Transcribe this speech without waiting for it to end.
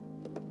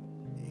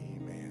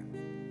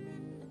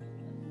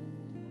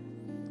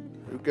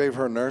Who gave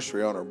her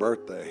nursery on her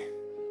birthday?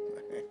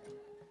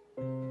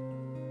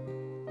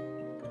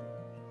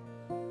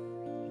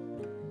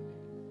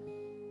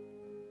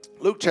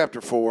 Luke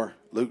chapter 4.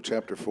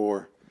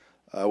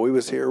 We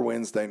was here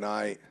Wednesday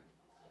night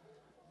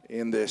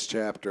in this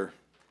chapter.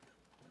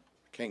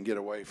 Can't get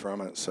away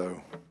from it,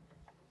 so.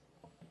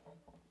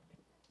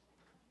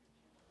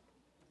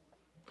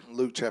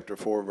 Luke chapter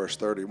 4, verse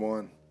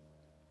 31.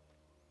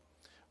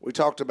 We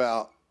talked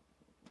about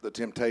the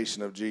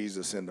temptation of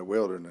Jesus in the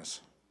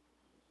wilderness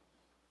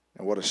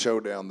and what a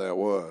showdown that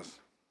was.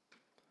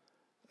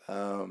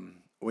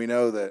 We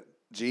know that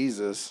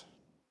Jesus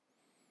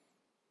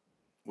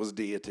was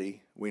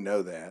deity. We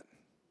know that.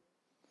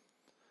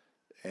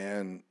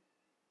 And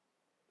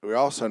we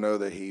also know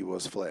that he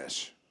was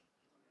flesh.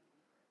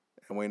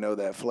 And we know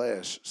that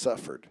flesh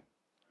suffered.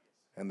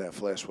 And that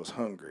flesh was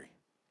hungry.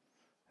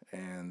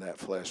 And that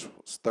flesh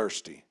was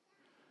thirsty.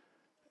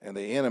 And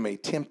the enemy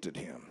tempted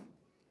him.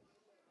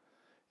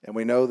 And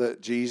we know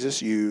that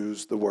Jesus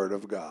used the word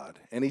of God.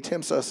 And he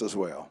tempts us as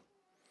well.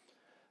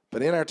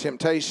 But in our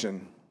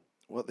temptation,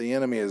 what the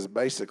enemy is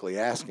basically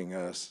asking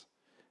us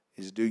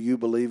is, do you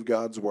believe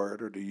God's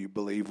word or do you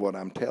believe what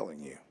I'm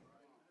telling you?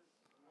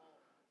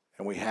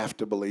 And we have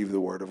to believe the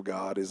word of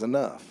God is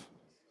enough,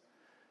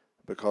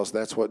 because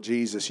that's what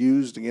Jesus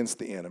used against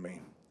the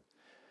enemy.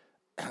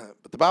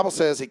 But the Bible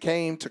says he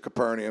came to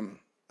Capernaum,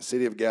 a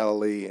city of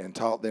Galilee, and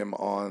taught them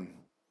on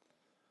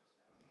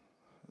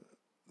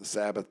the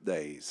Sabbath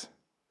days.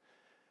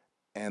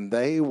 And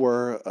they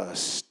were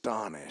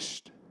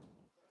astonished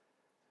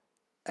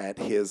at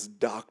his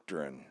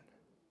doctrine,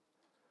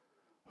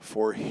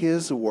 for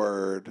his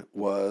word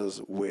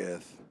was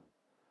with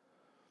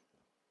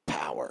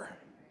power.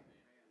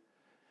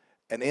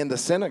 And in the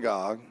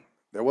synagogue,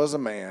 there was a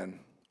man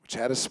which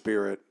had a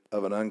spirit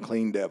of an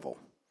unclean devil,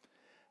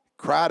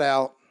 cried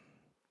out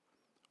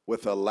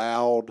with a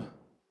loud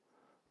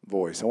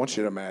voice. I want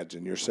you to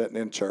imagine you're sitting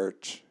in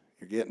church,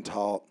 you're getting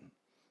taught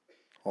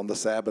on the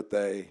Sabbath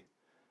day,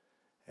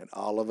 and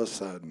all of a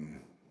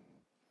sudden,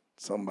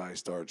 somebody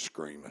starts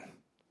screaming,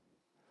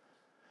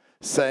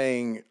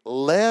 saying,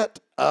 "Let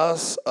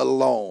us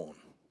alone.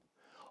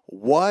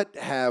 What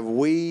have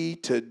we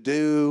to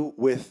do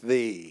with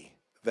thee,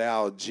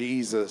 thou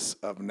Jesus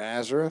of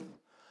Nazareth?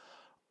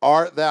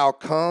 Art thou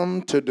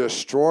come to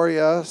destroy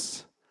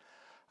us?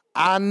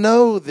 I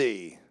know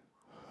thee,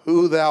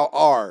 who thou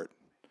art,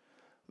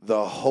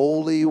 the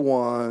Holy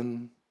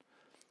One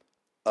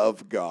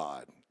of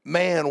God."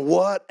 Man,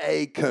 what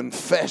a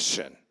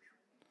confession.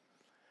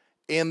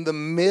 In the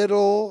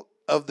middle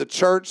of the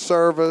church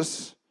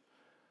service,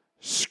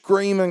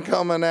 screaming,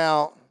 coming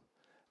out,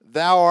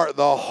 "Thou art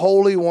the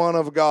Holy One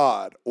of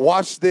God."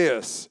 Watch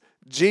this.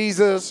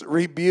 Jesus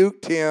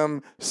rebuked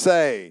him,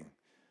 saying,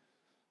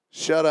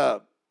 "Shut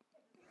up.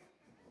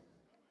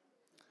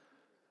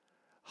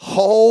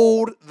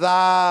 Hold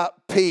thy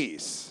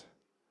peace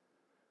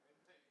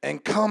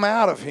and come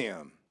out of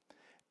him."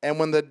 And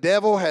when the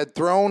devil had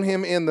thrown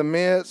him in the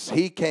midst,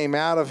 he came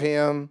out of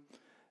him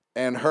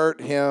and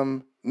hurt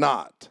him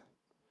not.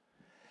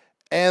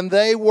 And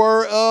they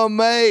were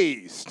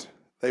amazed.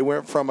 They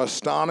went from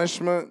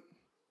astonishment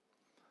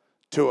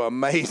to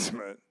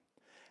amazement,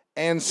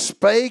 and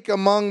spake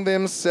among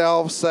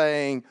themselves,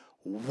 saying,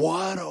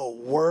 "What a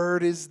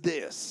word is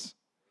this?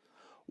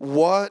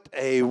 What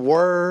a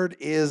word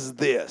is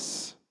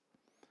this?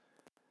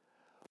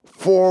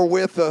 For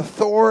with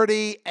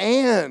authority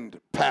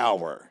and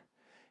power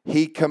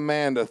he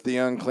commandeth the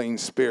unclean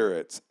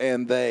spirits,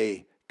 and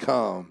they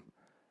come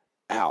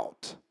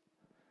out."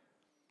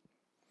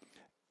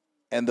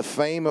 And the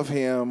fame of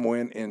him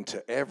went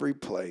into every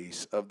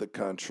place of the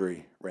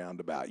country round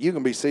about. You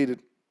can be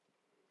seated.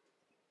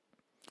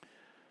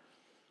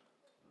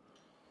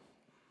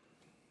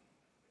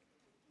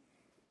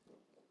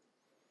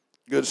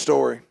 Good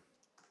story,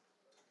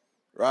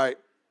 right?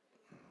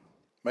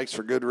 Makes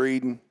for good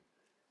reading.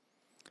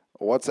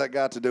 What's that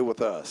got to do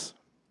with us?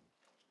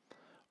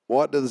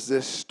 What does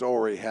this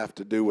story have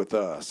to do with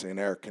us in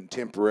our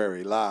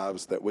contemporary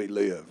lives that we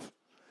live?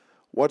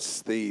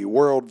 What's the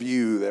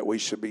worldview that we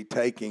should be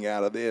taking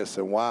out of this,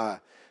 and why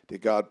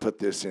did God put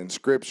this in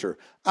Scripture?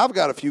 I've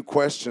got a few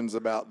questions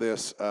about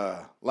this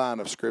line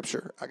of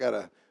Scripture. I got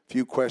a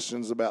few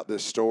questions about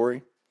this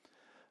story.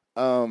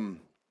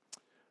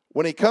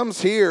 When he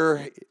comes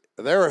here,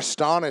 they're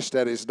astonished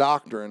at his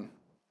doctrine.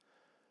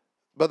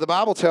 But the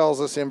Bible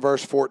tells us in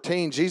verse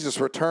 14, Jesus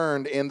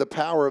returned in the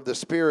power of the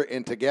Spirit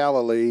into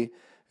Galilee,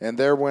 and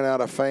there went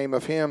out a fame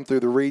of him through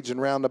the region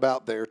round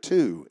about there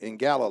too, in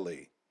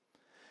Galilee.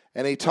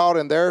 And he taught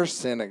in their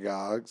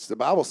synagogues, the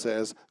Bible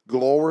says,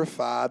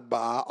 glorified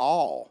by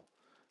all.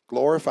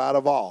 Glorified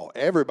of all.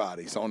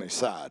 Everybody's on his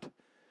side.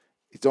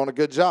 He's doing a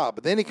good job.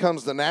 But then he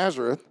comes to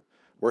Nazareth,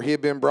 where he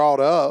had been brought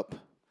up.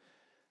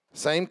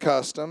 Same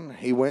custom.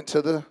 He went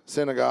to the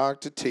synagogue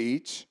to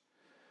teach.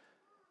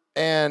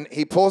 And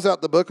he pulls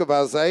out the book of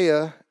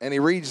Isaiah, and he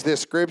reads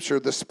this scripture: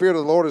 "The Spirit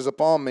of the Lord is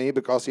upon me,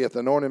 because he hath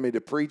anointed me to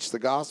preach the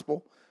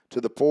gospel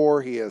to the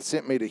poor. He hath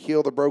sent me to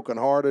heal the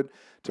brokenhearted,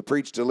 to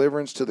preach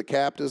deliverance to the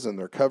captives, and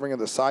the recovering of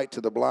the sight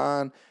to the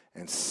blind,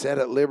 and set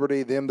at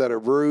liberty them that are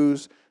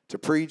bruised, to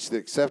preach the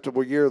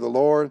acceptable year of the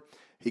Lord.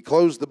 He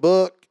closed the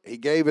book. He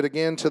gave it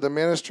again to the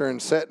minister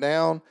and sat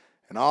down,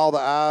 and all the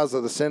eyes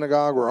of the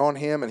synagogue were on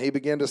him, and he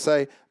began to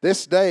say,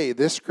 this day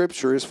this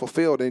scripture is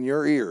fulfilled in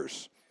your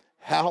ears.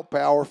 How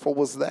powerful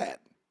was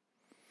that?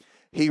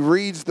 He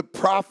reads the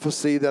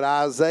prophecy that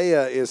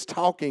Isaiah is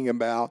talking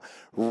about.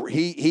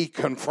 He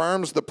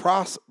confirms the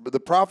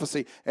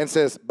prophecy and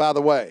says, by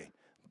the way,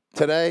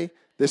 today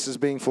this is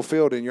being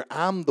fulfilled in your.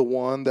 I'm the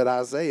one that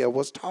Isaiah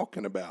was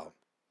talking about.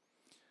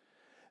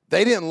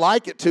 They didn't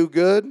like it too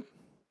good,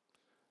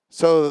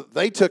 so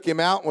they took him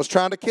out and was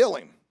trying to kill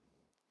him.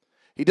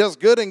 He does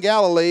good in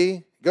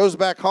Galilee, goes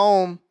back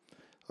home.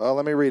 Well,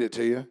 let me read it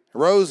to you.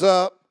 Rose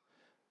up,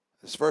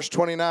 this verse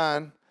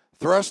 29,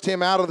 thrust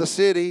him out of the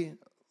city,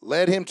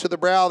 led him to the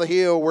brow of the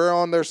hill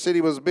whereon their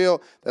city was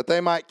built, that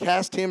they might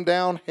cast him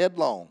down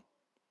headlong.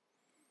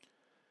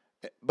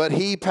 But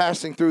he,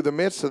 passing through the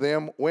midst of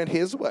them, went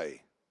his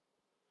way.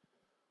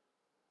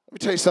 Let me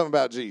tell you something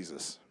about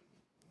Jesus.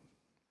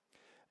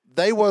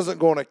 They wasn't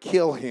going to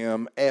kill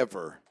him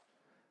ever,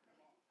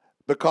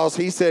 because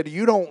he said,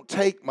 you don't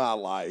take my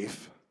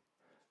life,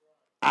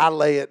 I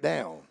lay it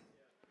down.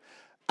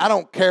 I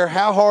don't care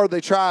how hard they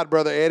tried,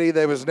 Brother Eddie,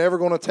 they was never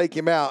going to take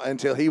him out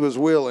until he was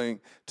willing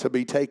to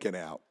be taken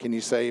out. Can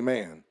you say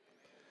amen?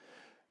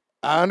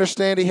 I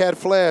understand he had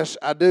flesh,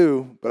 I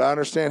do, but I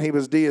understand he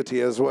was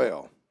deity as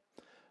well.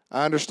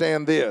 I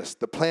understand this,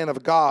 the plan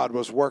of God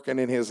was working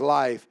in his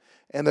life,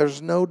 and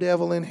there's no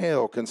devil in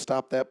hell can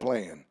stop that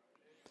plan.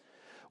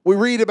 We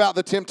read about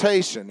the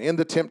temptation. In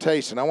the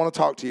temptation, I want to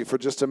talk to you for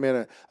just a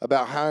minute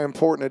about how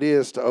important it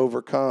is to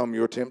overcome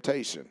your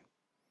temptation.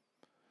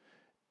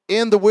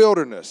 In the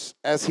wilderness,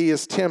 as he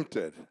is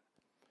tempted,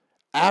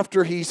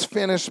 after he's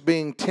finished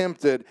being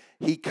tempted,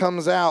 he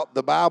comes out,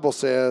 the Bible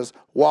says,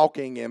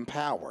 walking in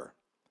power.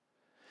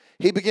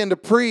 He began to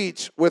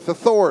preach with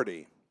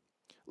authority.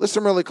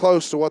 Listen really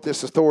close to what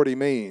this authority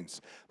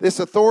means. This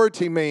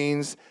authority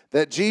means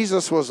that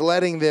Jesus was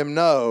letting them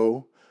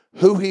know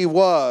who he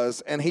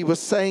was, and he was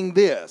saying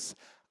this,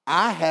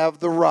 I have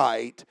the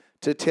right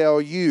to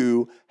tell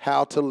you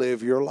how to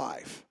live your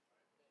life.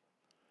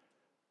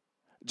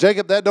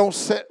 Jacob, that don't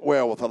sit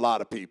well with a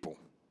lot of people.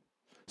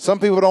 Some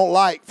people don't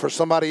like for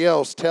somebody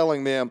else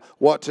telling them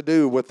what to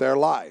do with their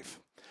life.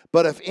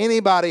 But if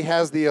anybody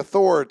has the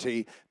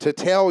authority to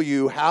tell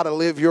you how to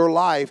live your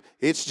life,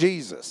 it's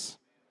Jesus.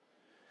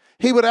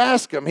 He would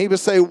ask him, he would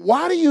say,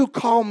 why do you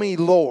call me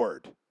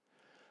Lord,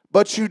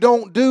 but you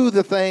don't do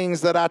the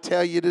things that I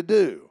tell you to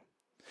do?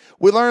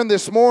 We learned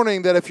this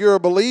morning that if you're a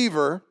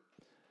believer,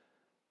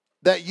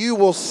 that you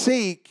will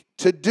seek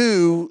to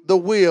do the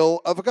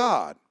will of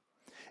God.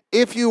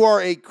 If you are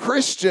a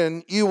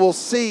Christian, you will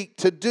seek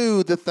to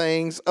do the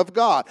things of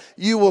God.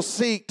 You will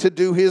seek to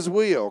do his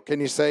will. Can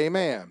you say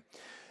amen?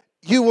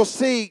 You will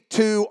seek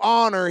to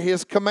honor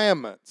his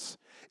commandments.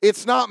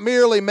 It's not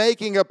merely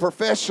making a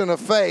profession of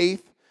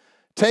faith,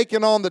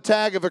 taking on the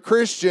tag of a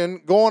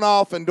Christian, going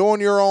off and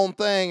doing your own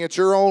thing at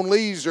your own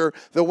leisure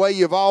the way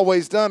you've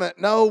always done it.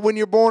 No, when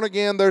you're born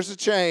again, there's a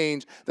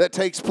change that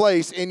takes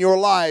place in your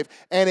life,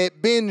 and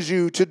it bends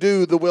you to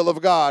do the will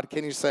of God.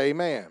 Can you say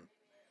amen?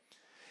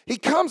 He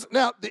comes,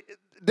 now,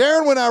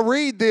 Darren, when I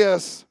read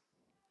this,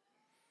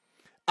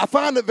 I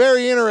find it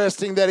very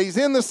interesting that he's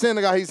in the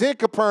synagogue, he's in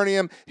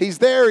Capernaum, he's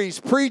there, he's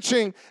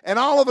preaching, and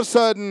all of a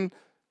sudden,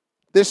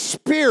 this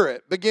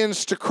spirit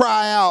begins to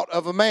cry out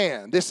of a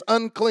man, this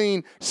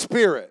unclean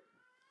spirit.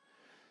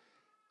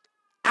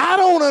 I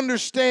don't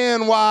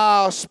understand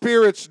why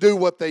spirits do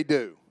what they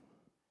do.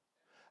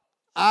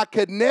 I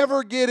could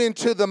never get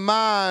into the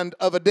mind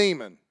of a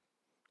demon.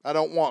 I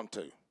don't want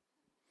to.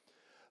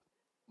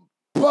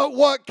 But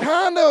what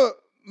kind of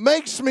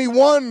makes me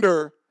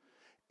wonder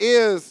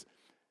is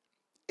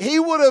he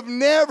would have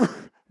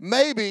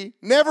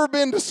never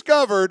been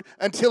discovered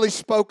until he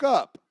spoke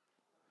up.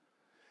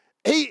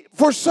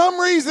 For some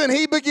reason,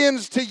 he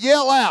begins to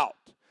yell out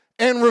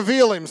and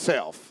reveal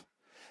himself.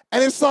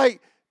 And it's like,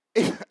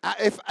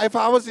 if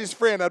I was his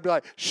friend, I'd be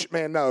like, shh,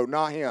 man, no,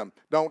 not him.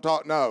 Don't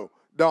talk, no,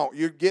 don't.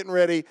 You're getting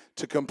ready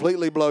to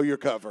completely blow your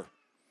cover.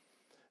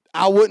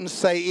 I wouldn't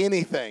say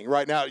anything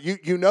right now.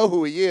 You know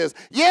who he is.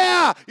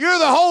 Yeah, you're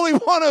the Holy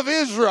One of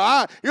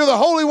Israel. You're the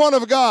Holy One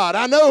of God.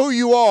 I know who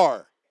you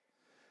are.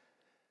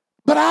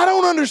 But I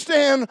don't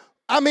understand.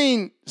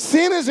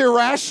 Sin is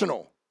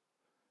irrational.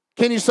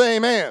 Can you say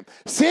amen?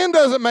 Sin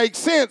doesn't make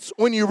sense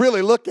when you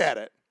really look at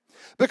it.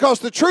 Because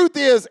the truth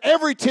is,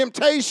 every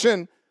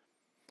temptation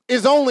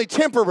is only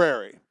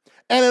temporary.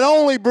 And it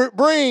only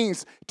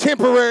brings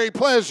temporary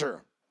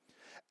pleasure.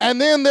 And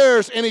then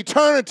there's an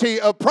eternity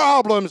of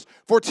problems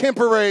for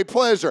temporary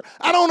pleasure.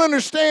 I don't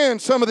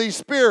understand some of these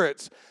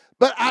spirits,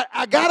 but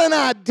I got an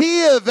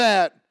idea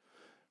that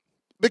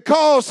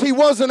because he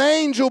was an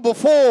angel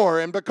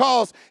before and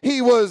because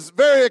he was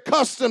very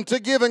accustomed to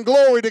giving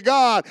glory to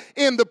God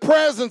in the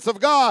presence of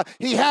God,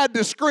 he had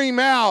to scream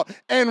out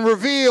and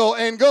reveal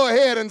and go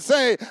ahead and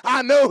say,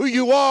 I know who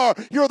you are.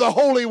 You're the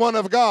Holy One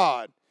of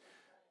God.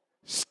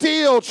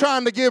 Still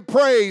trying to give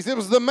praise. It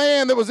was the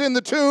man that was in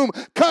the tomb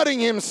cutting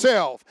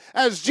himself.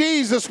 As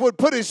Jesus would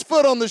put his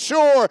foot on the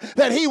shore,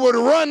 that he would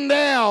run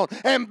down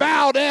and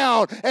bow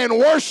down and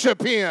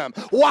worship him.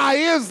 Why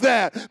is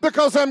that?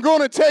 Because I'm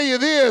going to tell you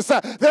this.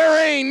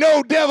 There ain't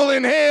no devil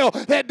in hell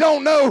that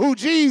don't know who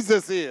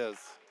Jesus is.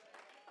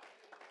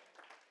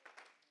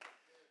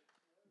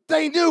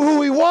 They knew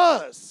who he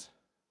was.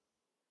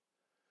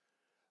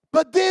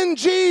 But then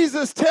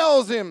Jesus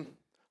tells him,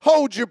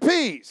 hold your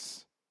peace.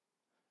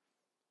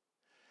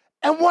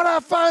 And what I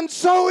find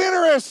so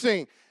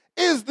interesting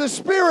is the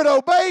spirit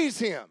obeys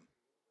him.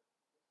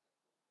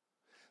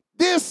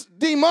 This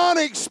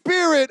demonic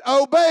spirit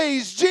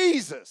obeys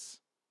Jesus.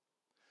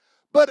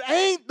 But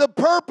ain't the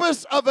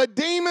purpose of a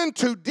demon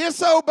to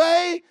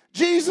disobey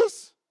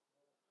Jesus?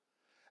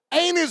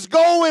 Ain't his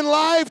goal in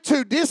life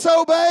to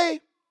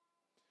disobey?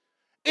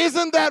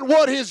 Isn't that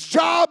what his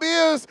job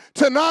is?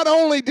 To not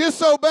only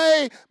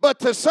disobey,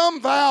 but to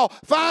somehow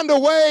find a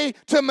way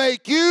to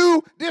make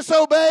you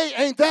disobey?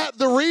 Ain't that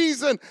the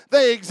reason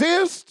they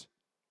exist?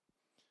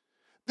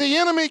 The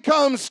enemy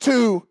comes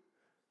to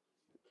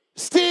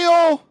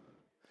steal,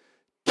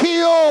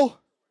 kill,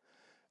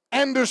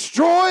 and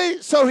destroy.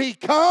 So he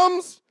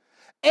comes.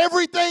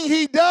 Everything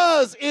he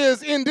does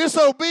is in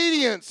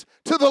disobedience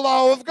to the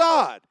law of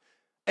God.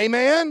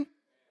 Amen?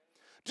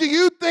 Do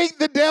you think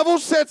the devil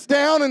sits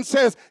down and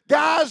says,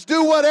 guys,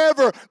 do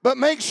whatever, but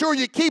make sure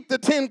you keep the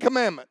 10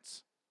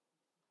 Commandments?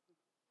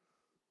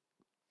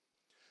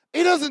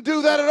 He doesn't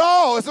do that at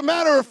all. As a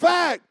matter of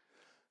fact,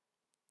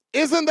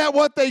 isn't that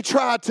what they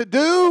try to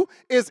do,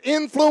 is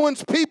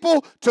influence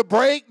people to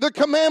break the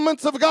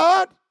commandments of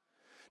God?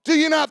 Do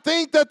you not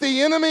think that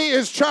the enemy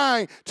is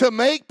trying to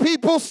make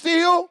people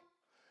steal?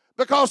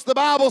 Because the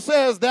Bible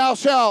says, thou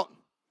shalt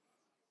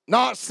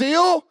not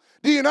steal.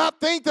 Do you not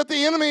think that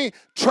the enemy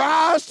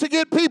tries to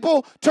get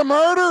people to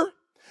murder?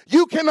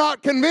 You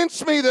cannot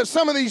convince me that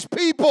some of these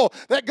people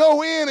that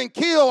go in and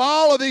kill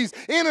all of these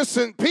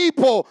innocent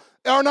people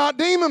are not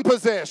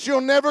demon-possessed.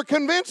 You'll never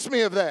convince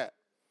me of that.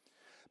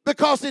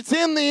 Because it's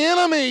in the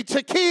enemy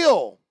to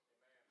kill.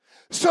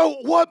 So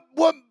what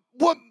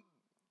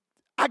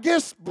I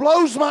guess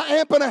blows my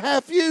amp and a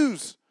half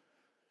fuse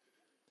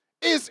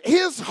is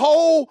his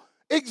whole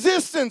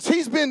existence.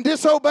 He's been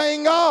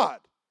disobeying God.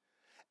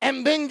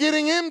 And then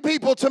getting in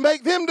people to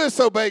make them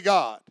disobey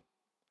God.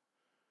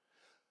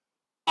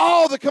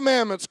 All the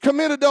commandments,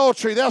 commit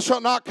adultery, thou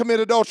shalt not commit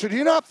adultery. Do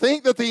you not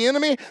think that the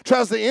enemy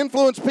tries to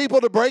influence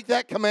people to break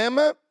that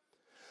commandment?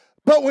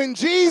 But when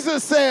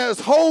Jesus says,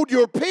 hold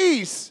your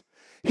peace,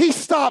 he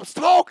stops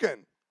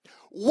talking.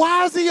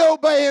 Why is he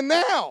obeying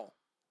now?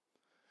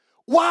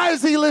 Why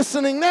is he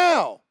listening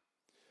now?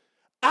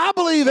 I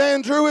believe,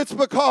 Andrew, it's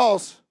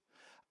because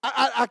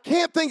I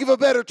can't think of a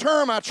better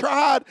term. I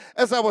tried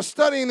as I was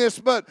studying this,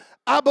 but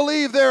I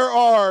believe there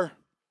are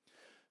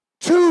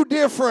two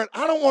different,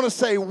 I don't want to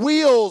say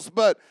wheels,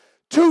 but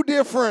two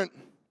different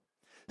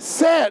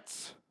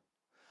sets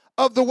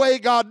of the way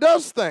God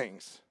does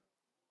things.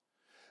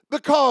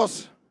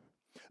 Because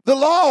the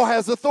law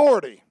has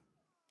authority.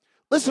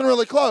 Listen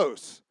really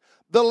close.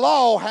 The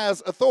law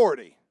has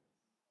authority.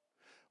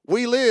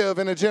 We live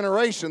in a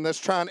generation that's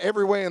trying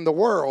every way in the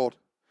world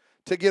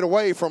to get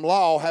away from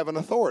law having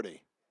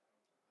authority.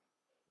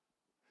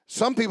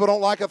 Some people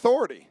don't like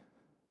authority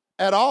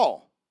at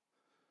all.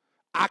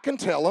 I can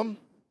tell them.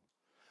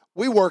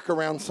 We work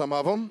around some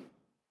of them.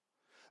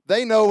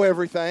 They know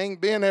everything,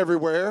 been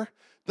everywhere.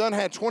 Done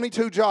had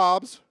 22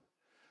 jobs.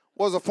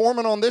 Was a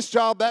foreman on this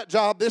job, that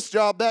job, this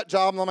job, that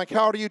job. And I'm like,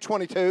 how old are you,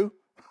 22?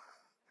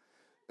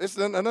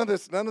 None of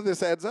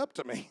this adds up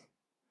to me.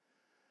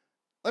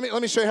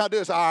 Let me show you how to do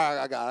this. All right,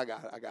 I got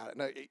it.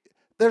 No,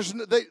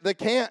 they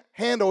can't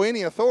handle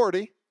any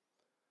authority.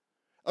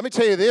 Let me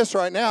tell you this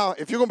right now.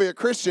 If you're going to be a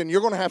Christian,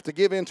 you're going to have to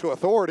give in to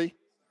authority.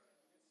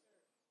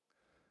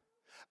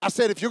 I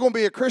said, if you're going to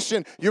be a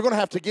Christian, you're going to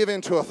have to give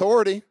in to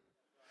authority.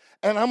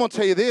 And I'm going to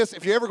tell you this.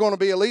 If you're ever going to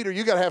be a leader,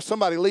 you got to have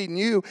somebody leading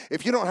you.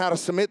 If you don't know how to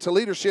submit to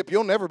leadership,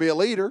 you'll never be a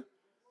leader.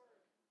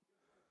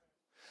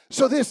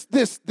 So this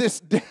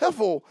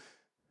devil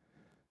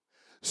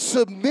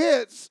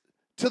submits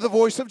to the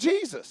voice of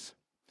Jesus.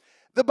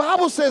 The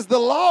Bible says the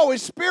law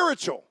is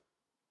spiritual.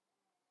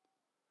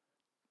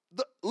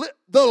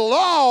 The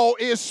law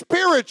is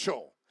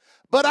spiritual,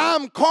 but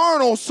I'm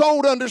carnal,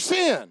 sold under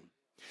sin.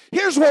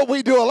 Here's what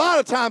we do a lot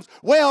of times.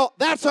 Well,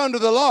 that's under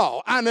the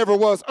law. I never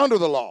was under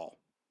the law.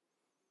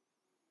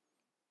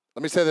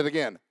 Let me say that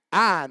again.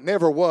 I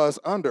never was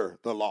under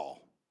the law.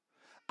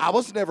 I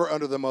was never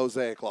under the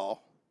Mosaic law.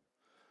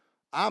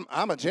 I'm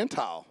a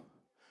Gentile,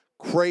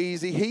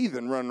 crazy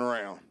heathen running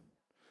around.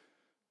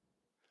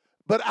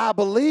 But I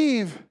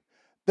believe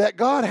that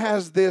God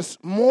has this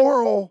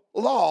moral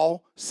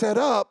law set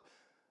up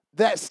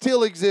that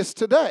still exists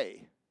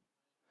today.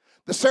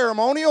 The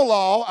ceremonial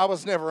law I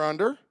was never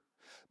under,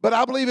 but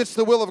I believe it's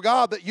the will of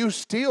God that you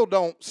still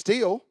don't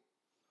steal.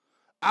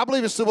 I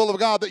believe it's the will of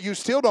God that you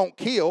still don't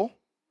kill.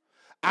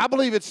 I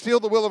believe it's still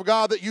the will of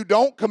God that you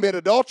don't commit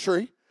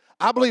adultery.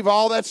 I believe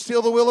all that's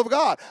still the will of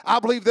God. I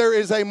believe there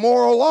is a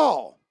moral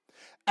law.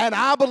 And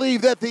I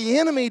believe that the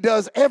enemy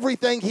does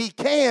everything he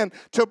can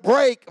to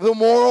break the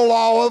moral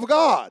law of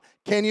God.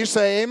 Can you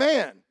say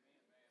amen?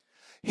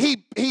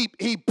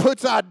 He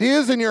puts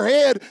ideas in your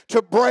head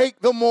to break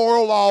the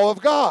moral law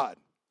of God.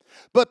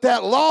 But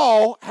that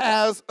law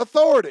has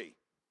authority.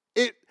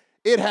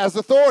 It has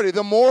authority.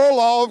 The moral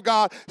law of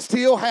God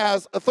still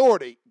has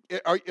authority.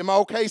 Am I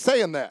okay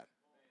saying that?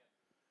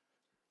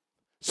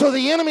 So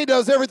the enemy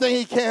does everything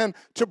he can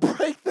to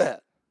break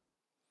that.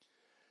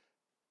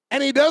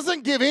 And he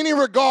doesn't give any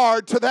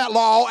regard to that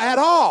law at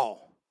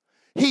all.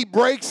 He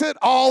breaks it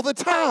all the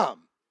time.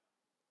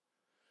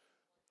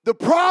 The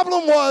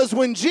problem was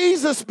when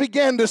Jesus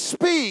began to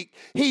speak,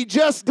 he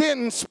just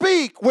didn't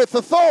speak with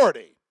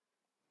authority.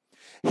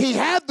 He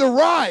had the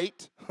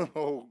right,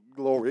 oh,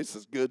 glory, this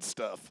is good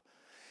stuff.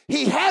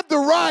 He had the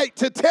right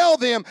to tell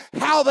them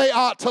how they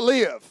ought to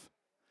live.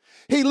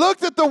 He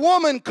looked at the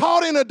woman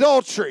caught in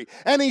adultery,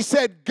 and he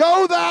said,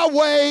 go thy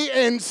way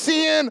and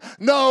sin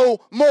no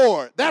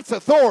more. That's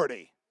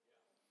authority.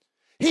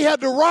 He had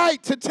the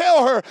right to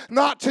tell her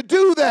not to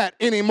do that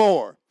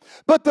anymore.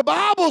 But the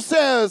Bible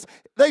says,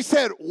 they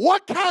said,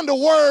 what kind of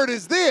word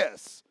is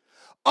this?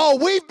 Oh,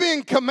 we've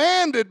been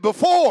commanded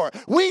before.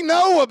 We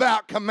know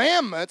about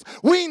commandments.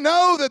 We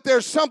know that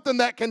there's something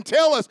that can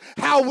tell us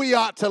how we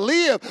ought to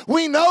live.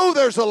 We know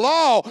there's a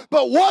law,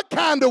 but what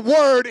kind of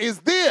word is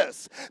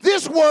this?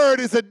 This word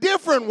is a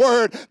different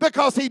word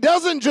because he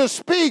doesn't just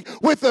speak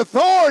with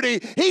authority,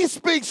 he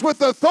speaks with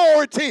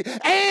authority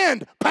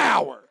and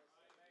power.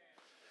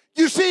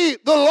 You see,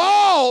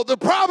 the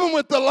problem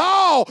with the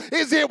law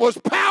is it was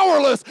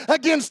powerless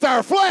against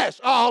our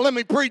flesh. Oh, let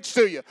me preach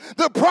to you.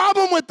 The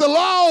problem with the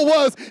law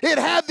was it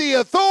had the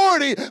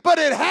authority, but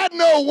it had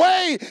no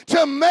way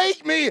to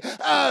make me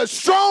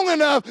strong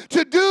enough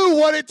to do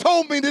what it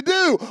told me to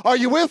do. Are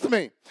you with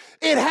me?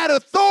 It had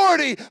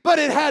authority, but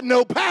it had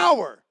no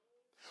power.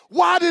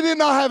 Why did it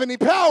not have any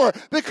power?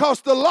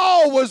 Because the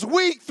law was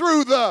weak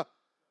through the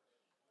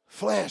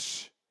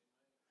flesh.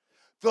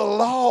 The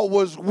law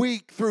was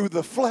weak through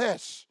the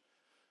flesh.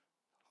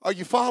 Are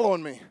you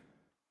following me?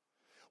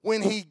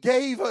 When he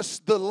gave us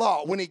the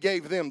law, when he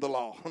gave them the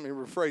law, let me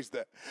rephrase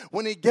that.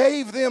 When he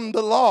gave them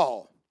the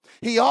law,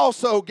 he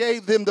also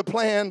gave them the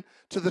plan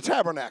to the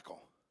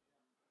tabernacle.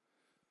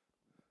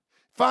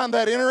 Find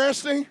that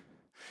interesting?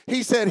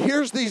 He said,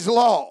 here's these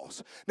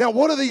laws. Now,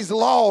 what do these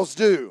laws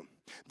do?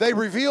 They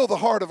reveal the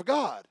heart of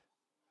God.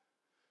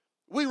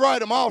 We write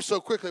them off so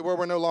quickly where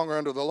we're no longer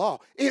under the law.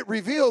 It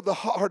revealed the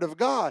heart of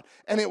God,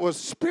 and it was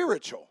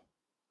spiritual.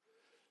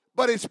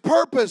 But its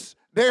purpose,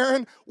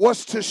 Darren,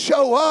 was to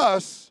show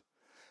us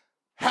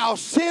how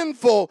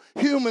sinful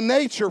human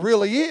nature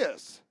really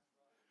is.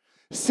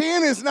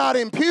 Sin is not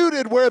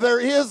imputed where there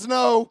is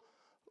no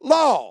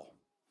law.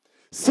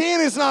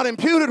 Sin is not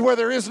imputed where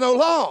there is no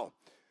law.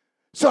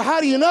 So how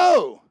do you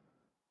know?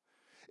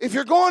 If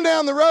you're going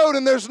down the road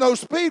and there's no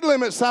speed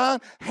limit sign,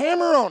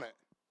 hammer on it.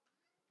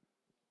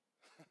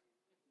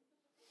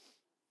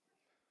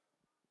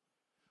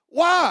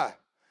 Why?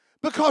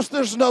 Because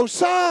there's no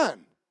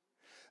sign.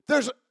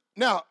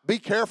 Now, be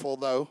careful,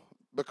 though,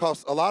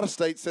 because a lot of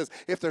states says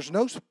if there's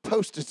no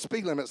posted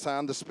speed limit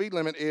sign, the speed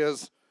limit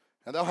is,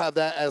 and they'll have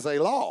that as a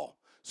law.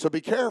 So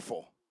be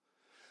careful.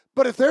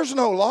 But if there's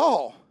no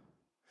law,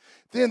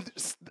 then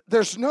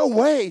there's no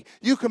way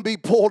you can be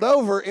pulled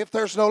over if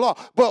there's no law.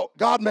 Well,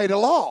 God made a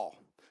law,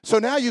 so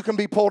now you can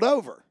be pulled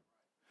over.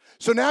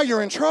 So now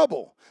you're in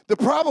trouble. The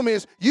problem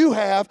is you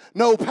have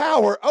no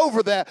power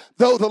over that,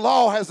 though the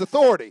law has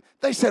authority.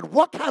 They said,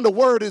 what kind of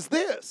word is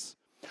this?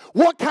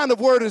 What kind of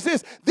word is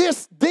this?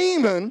 This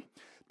demon,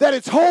 that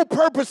its whole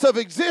purpose of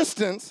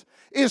existence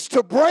is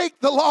to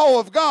break the law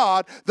of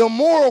God, the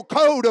moral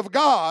code of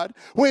God.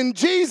 When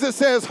Jesus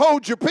says,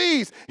 hold your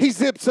peace, he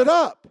zips it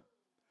up.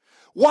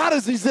 Why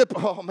does he zip?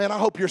 Oh, man, I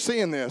hope you're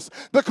seeing this.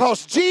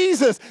 Because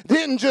Jesus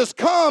didn't just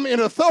come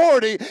in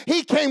authority.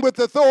 He came with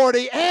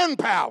authority and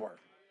power.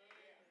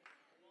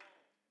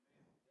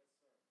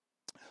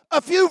 A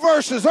few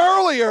verses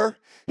earlier,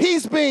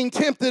 he's being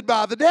tempted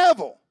by the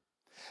devil.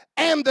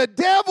 And the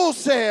devil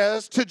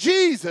says to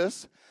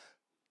Jesus,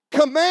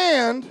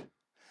 command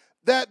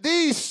that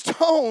these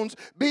stones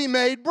be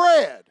made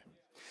bread.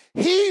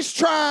 He's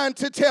trying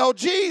to tell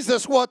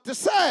Jesus what to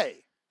say.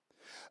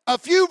 A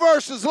few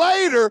verses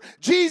later,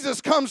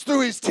 Jesus comes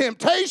through his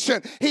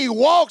temptation. He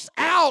walks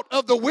out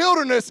of the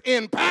wilderness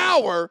in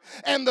power,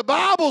 and the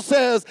Bible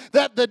says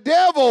that the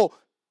devil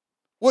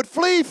would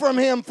flee from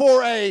him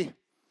for a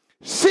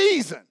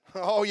season.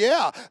 Oh,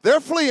 yeah, they're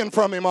fleeing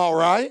from him, all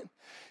right.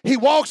 He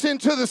walks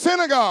into the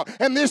synagogue,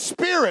 and this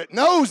spirit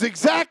knows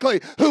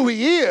exactly who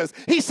he is.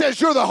 He says,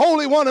 you're the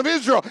Holy One of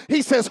Israel.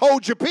 He says,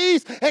 hold your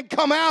peace and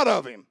come out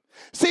of him.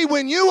 See,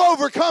 when you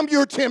overcome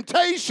your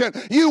temptation,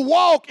 you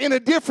walk in a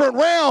different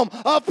realm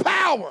of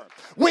power.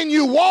 When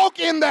you walk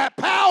in that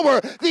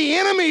power, the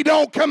enemy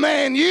don't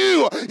command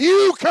you.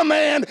 You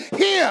command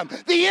him.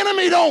 The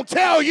enemy don't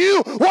tell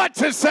you what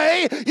to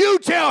say. You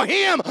tell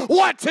him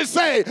what to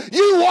say.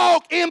 You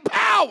walk in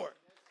power.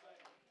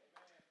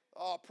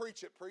 Oh,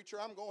 preach it, preacher.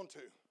 I'm going to.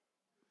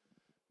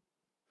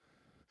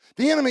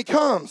 The enemy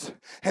comes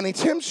and he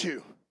tempts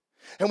you.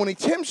 And when he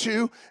tempts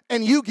you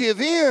and you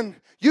give in,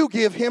 you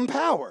give him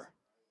power.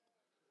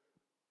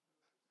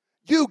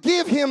 You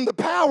give him the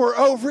power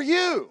over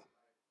you.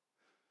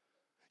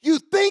 You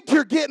think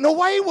you're getting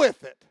away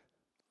with it.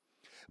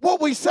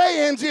 What we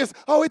say, Angie, is,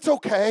 oh, it's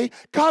okay.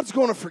 God's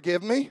going to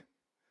forgive me.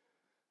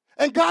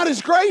 And God is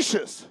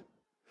gracious.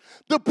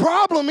 The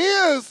problem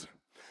is,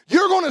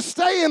 you're going to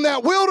stay in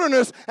that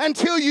wilderness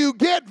until you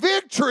get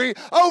victory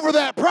over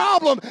that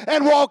problem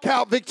and walk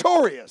out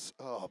victorious.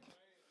 Oh.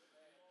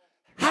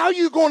 How are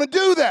you going to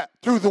do that?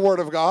 Through the Word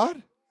of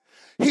God.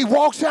 He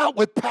walks out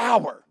with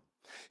power.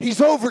 He's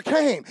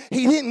overcame.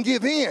 He didn't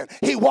give in.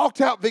 He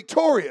walked out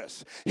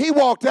victorious. He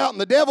walked out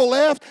and the devil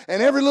left,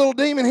 and every little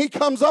demon he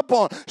comes up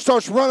on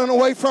starts running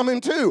away from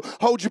him too.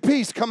 Hold your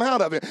peace. Come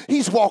out of it.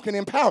 He's walking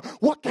in power.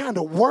 What kind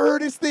of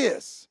word is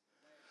this?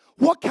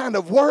 What kind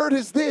of word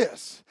is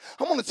this?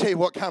 I'm going to tell you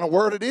what kind of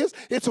word it is.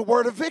 It's a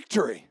word of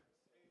victory.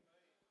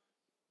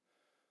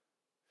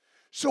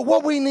 So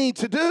what we need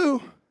to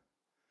do,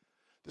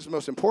 this is the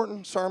most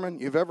important sermon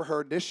you've ever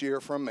heard this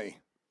year from me.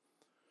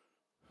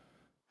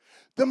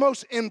 The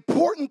most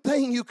important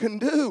thing you can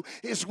do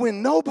is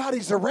when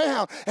nobody's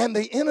around and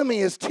the enemy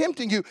is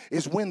tempting you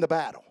is win the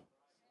battle.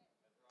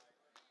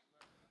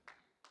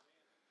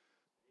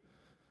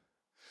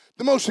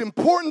 The most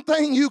important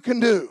thing you can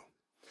do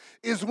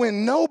is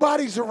when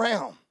nobody's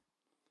around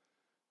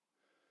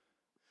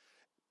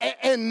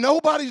and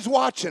nobody's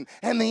watching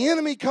and the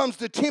enemy comes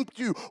to tempt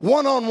you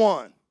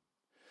one-on-one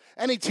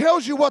and he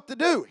tells you what to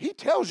do. He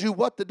tells you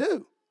what to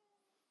do.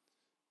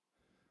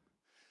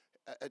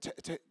 I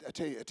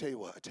tell you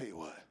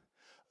what.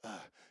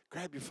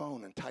 Grab your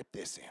phone and type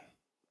this in.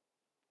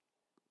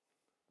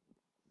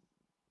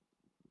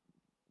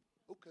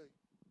 Okay.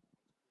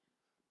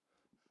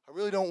 I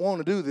really don't want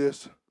to do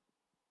this.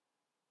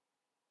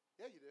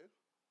 Yeah, you do.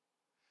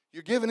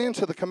 You're giving in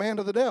to the command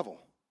of the devil.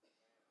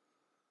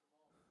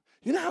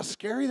 You know how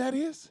scary that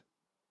is?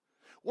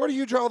 Where do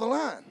you draw the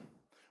line?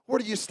 Where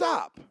do you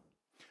stop?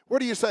 Where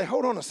do you say,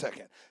 hold on a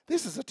second,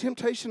 this is a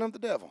temptation of the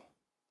devil?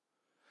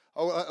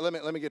 Oh,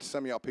 let me get to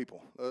some of y'all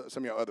people,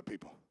 some of y'all other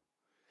people.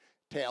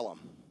 Tell them.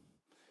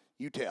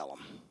 You tell them.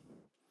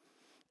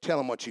 Tell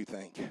them what you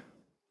think.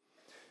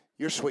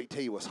 Your sweet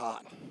tea was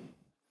hot.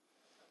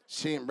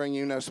 She didn't bring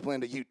you no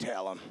Splenda. You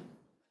tell them.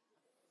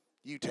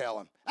 You tell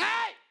them. Hey!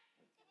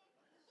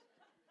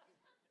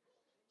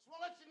 Just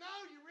want to let you know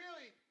you're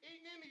really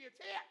eating into your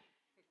tit.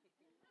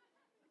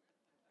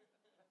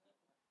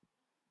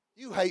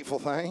 You hateful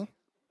thing.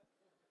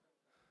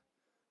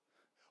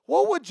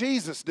 What would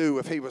Jesus do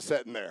if he was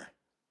sitting there?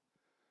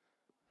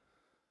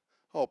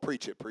 Oh,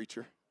 preach it,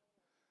 preacher.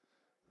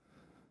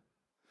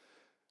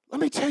 Let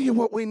me tell you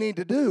what we need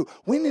to do.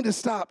 We need to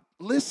stop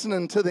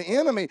listening to the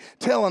enemy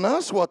telling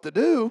us what to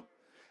do.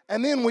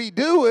 And then we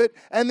do it,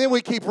 and then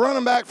we keep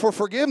running back for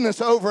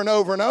forgiveness over and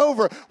over and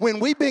over when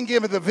we've been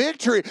given the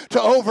victory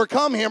to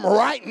overcome him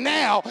right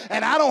now,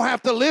 and I don't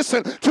have to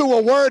listen to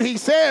a word he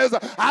says.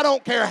 I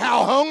don't care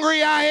how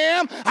hungry I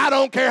am. I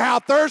don't care how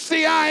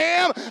thirsty I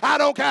am. I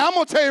don't care. I'm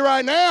going to tell you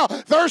right now,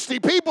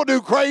 thirsty people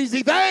do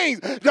crazy things.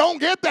 Don't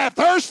get that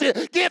thirsty.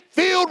 Get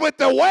filled with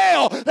the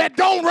well that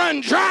don't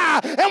run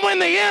dry, and when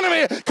the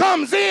enemy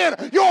comes in,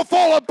 you're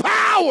full of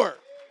power.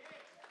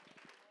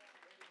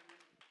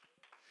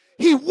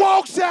 He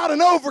walks out an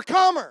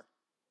overcomer.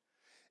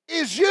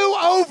 Is you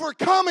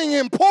overcoming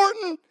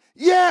important?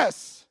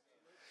 Yes.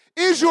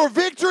 Is your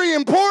victory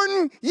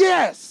important?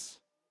 Yes.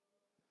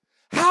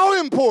 How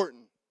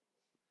important?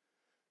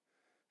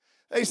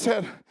 They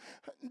said,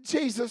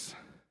 Jesus,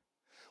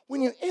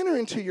 when you enter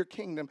into your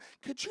kingdom,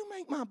 could you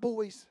make my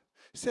boys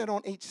sit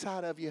on each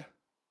side of you?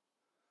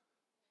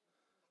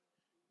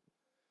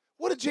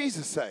 What did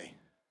Jesus say?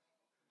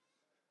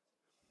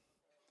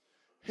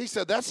 He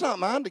said, that's not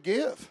mine to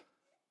give.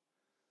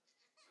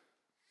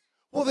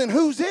 Well, then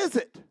whose is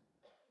it?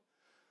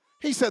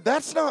 He said,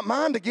 that's not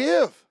mine to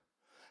give.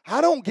 I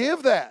don't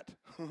give that.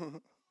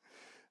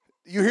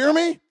 You hear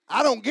me?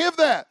 I don't give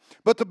that.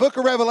 But the book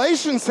of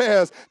Revelation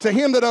says, to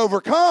him that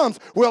overcomes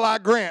will I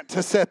grant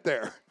to sit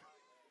there.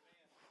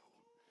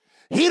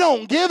 He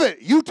don't give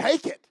it. You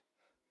take it.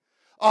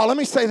 Oh, let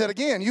me say that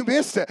again. You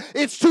missed it.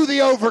 It's to the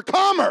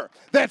overcomer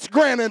that's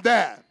granted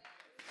that.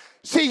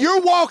 See,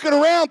 you're walking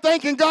around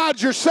thinking,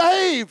 God, you're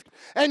saved,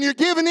 and you're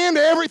giving in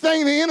to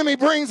everything the enemy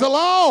brings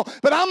along.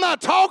 But I'm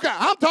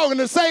talking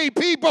to saved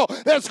people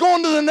that's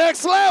going to the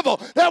next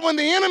level. That when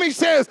the enemy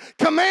says,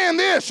 command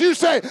this, you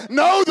say,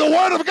 no, the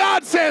Word of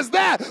God says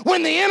that.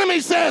 When the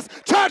enemy says,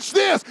 touch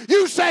this,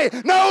 you say,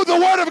 no, the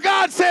Word of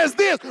God says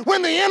this.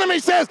 When the enemy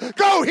says,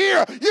 go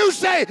here, you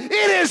say, it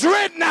is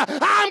written,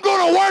 I'm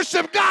going to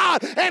worship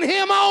God and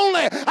Him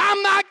only.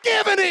 I'm not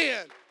giving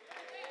in.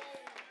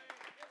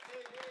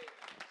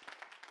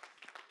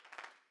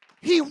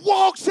 He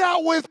walks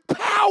out with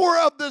power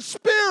of the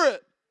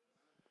Spirit.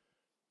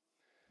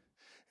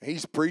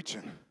 He's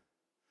preaching,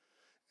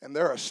 and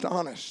they're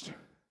astonished,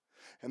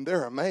 and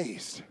they're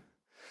amazed,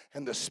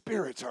 and the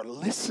spirits are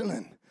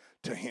listening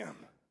to him.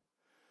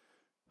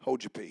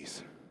 Hold your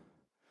peace.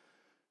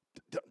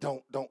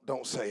 Don't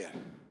say it.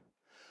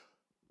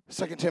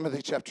 2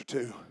 Timothy chapter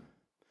 2,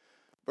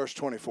 verse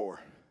 24.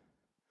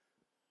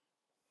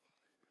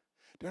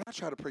 Didn't I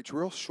try to preach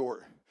real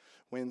short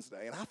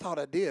Wednesday? And I thought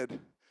I did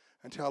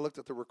until I looked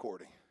at the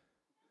recording.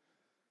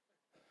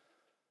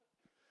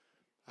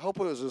 I hope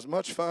it was as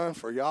much fun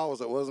for y'all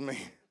as it was me.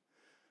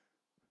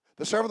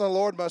 The servant of the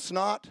Lord must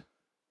not.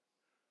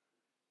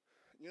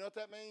 You know what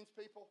that means,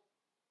 people?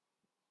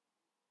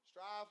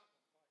 Strive,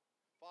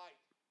 fight.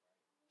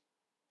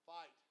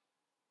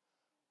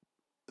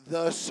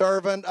 The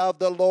servant of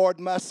the Lord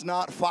must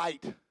not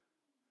fight.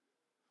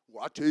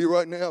 Well, I tell you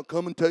right now,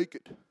 come and take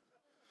it.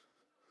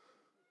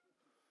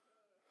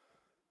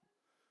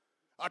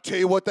 I tell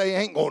you what they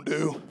ain't going to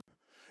do.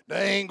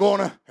 They ain't going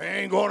to,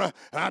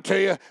 I tell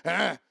you,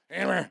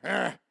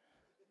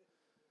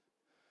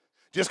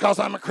 just because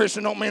I'm a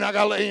Christian don't mean I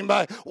got to let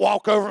anybody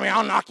walk over me.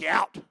 I'll knock you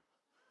out.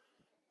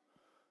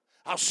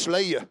 I'll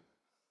slay you.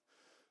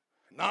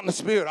 Not in the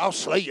spirit, I'll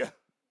slay you.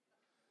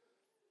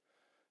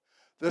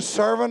 The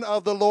servant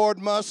of the Lord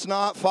must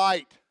not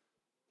fight.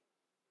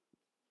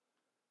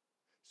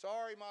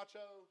 Sorry, macho.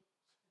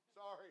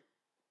 Sorry.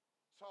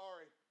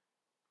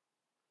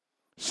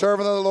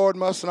 Servant of the Lord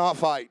must not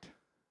fight,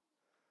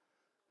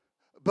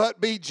 but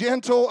be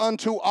gentle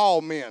unto all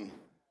men.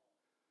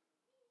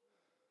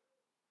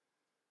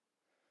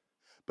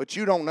 But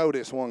you don't know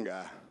this one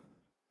guy.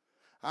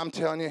 I'm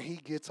telling you, he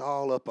gets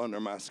all up under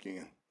my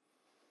skin.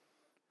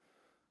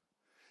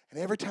 And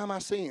every time I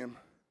see him,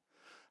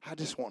 I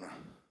just want to.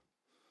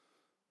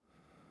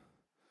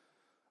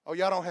 Oh,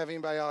 y'all don't have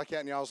anybody like that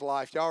in y'all's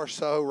life. Y'all are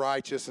so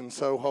righteous and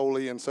so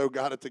holy and so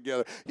got it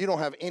together. You don't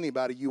have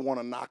anybody you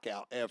want to knock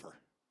out ever.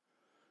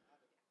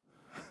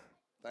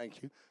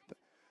 Thank you.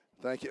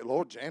 Thank you.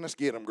 Lord, Janice,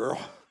 get him,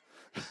 girl.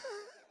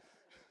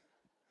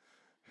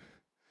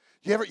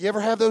 You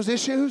ever have those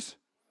issues?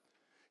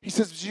 He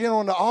says, gentle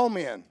unto all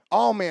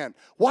men.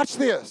 Watch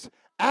this.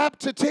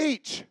 Apt to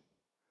teach.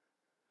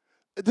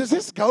 Does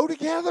this go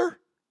together?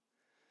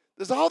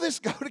 Does all this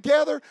go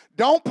together?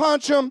 Don't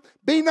punch them.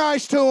 Be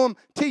nice to them.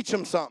 Teach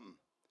them something.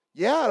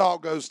 Yeah, it all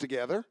goes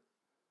together.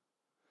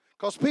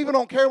 Because people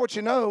don't care what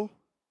you know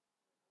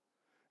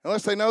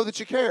unless they know that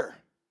you care.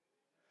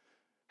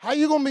 How are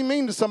you going to be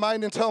mean to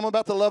somebody and tell them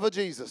about the love of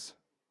Jesus?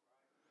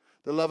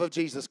 The love of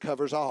Jesus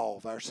covers all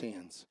of our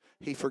sins.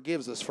 He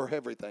forgives us for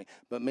everything.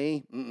 But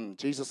me,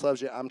 Jesus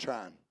loves you. I'm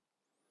trying.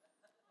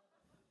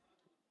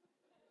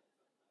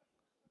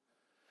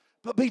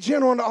 But be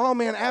gentle unto all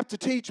men, apt to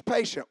teach,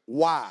 patient.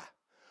 Why?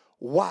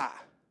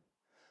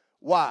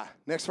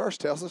 Next verse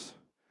tells us.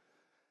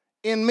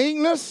 In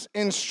meekness,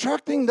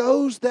 instructing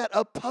those that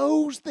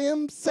oppose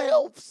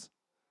themselves.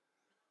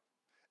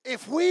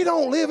 If we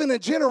don't live in a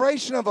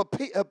generation of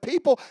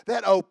people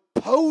that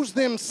oppose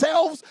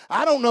themselves,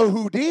 I don't know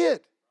who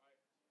did.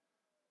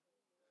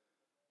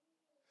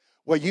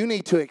 Well, you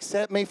need to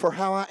accept me for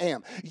how I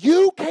am.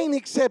 You can't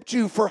accept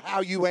you for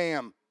how you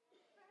am.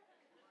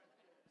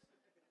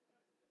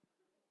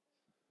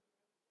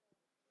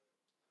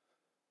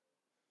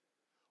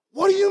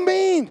 What do you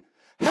mean?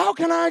 How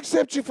can I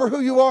accept you for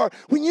who you are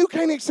when you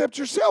can't accept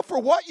yourself for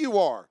what you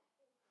are?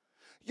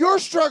 You're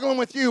struggling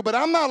with you, but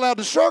I'm not allowed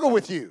to struggle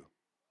with you.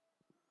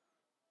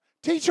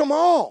 Teach them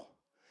all,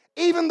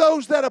 even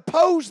those that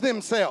oppose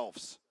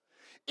themselves,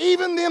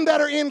 even them that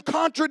are in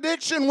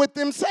contradiction with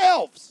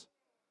themselves.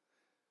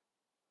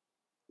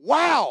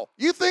 Wow,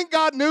 you think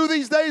God knew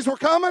these days were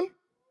coming?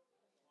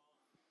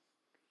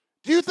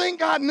 Do you think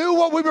God knew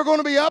what we were going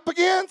to be up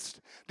against?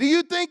 Do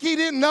you think He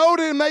didn't know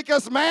to make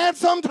us mad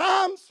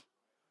sometimes?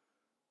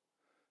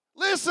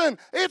 Listen,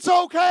 it's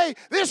okay.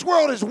 This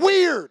world is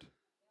weird.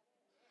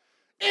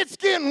 It's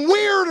getting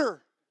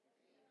weirder.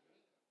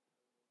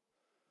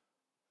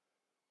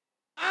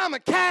 I'm a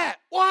cat.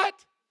 What?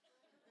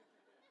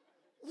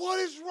 What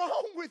is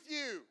wrong with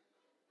you?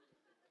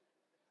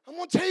 I'm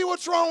going to tell you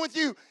what's wrong with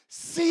you.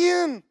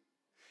 Sin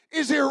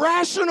is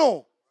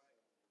irrational.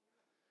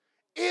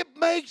 It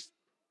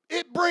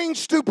brings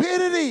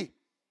stupidity.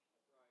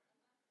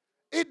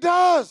 It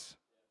does.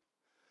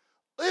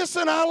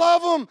 Listen, I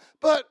love them,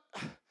 but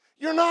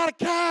you're not a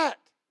cat.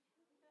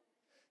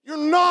 You're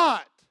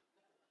not.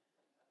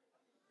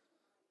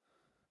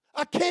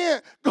 I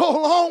can't go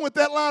along with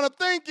that line of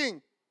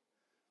thinking.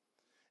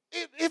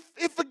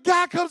 If a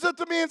guy comes up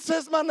to me and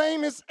says, my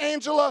name is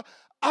Angela,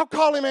 I'll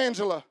call him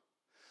Angela.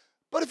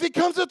 But if he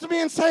comes up to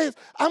me and says,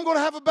 I'm going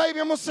to have a baby,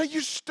 I'm going to say,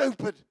 you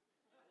stupid.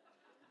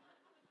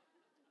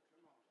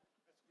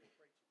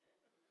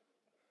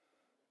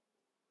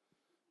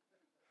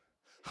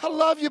 I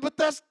love you, but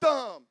that's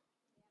dumb.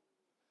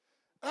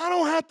 I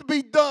don't have to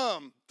be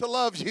dumb to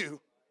love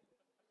you.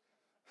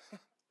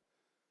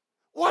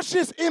 Watch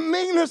this. In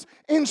meekness,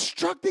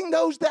 instructing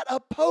those that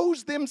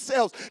oppose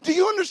themselves. Do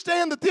you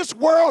understand that this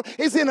world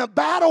is in a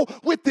battle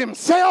with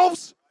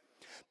themselves?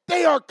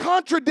 They are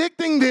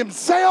contradicting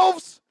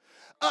themselves.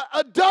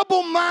 A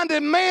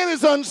double-minded man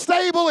is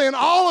unstable in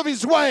all of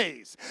his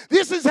ways.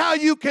 This is how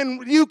you can,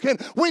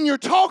 when you're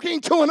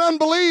talking to an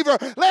unbeliever,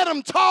 let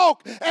them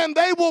talk, and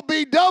they will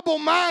be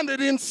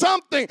double-minded in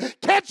something.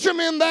 Catch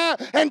them in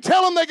that and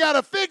tell them they got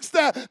to fix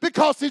that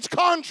because it's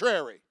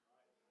contrary.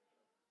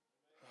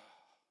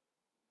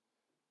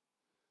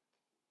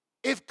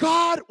 If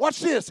God, watch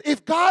this,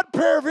 if God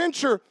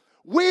peradventure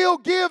will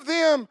give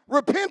them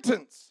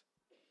repentance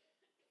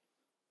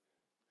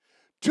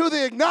to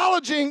the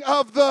acknowledging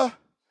of the,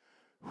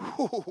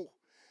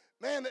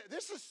 man,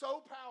 this is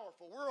so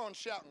powerful. We're on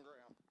shouting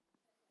ground.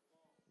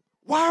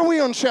 Why are we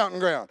on shouting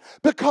ground?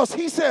 Because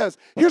he says,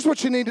 here's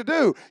what you need to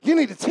do. You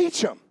need to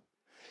teach them.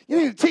 You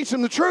need to teach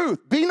them the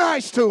truth. Be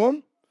nice to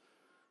them.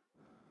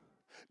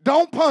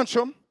 Don't punch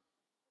them.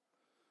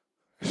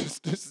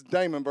 This is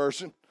Damon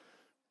version.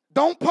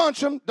 Don't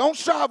punch them. Don't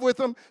shove with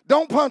them.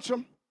 Don't punch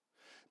them.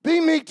 Be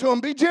meek to them.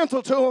 Be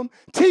gentle to them.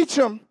 Teach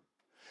them.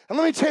 And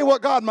let me tell you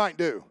what God might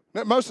do.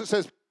 Most of it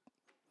says,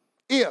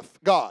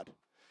 if God.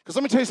 Because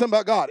let me tell you something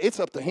about God. It's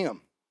up to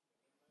him.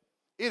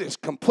 It is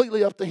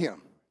completely up to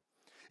him.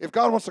 If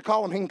God wants to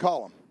call him, he can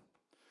call him.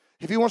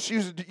 If he wants to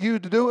use you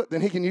to do it,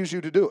 then he can use you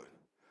to do it.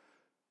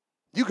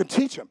 You can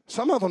teach them.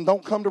 Some of them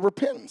don't come to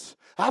repentance.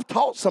 I've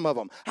taught some of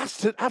them. I've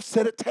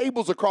sat at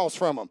tables across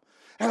from them.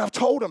 And I've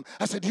told them,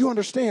 I said, do you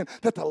understand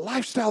that the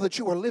lifestyle that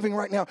you are living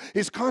right now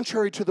is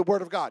contrary to the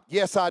Word of God?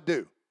 Yes, I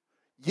do.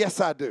 Yes,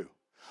 I do.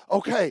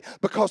 Okay,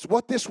 because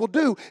what this will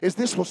do is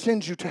this will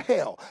send you to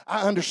hell.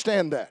 I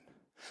understand that.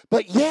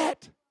 But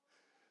yet,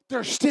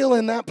 they're still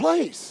in that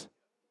place.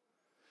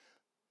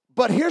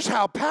 But here's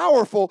how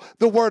powerful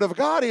the Word of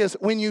God is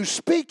when you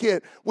speak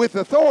it with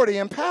authority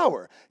and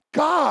power.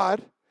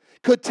 God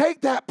could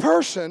take that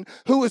person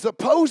who is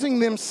opposing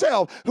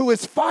themselves, who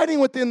is fighting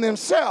within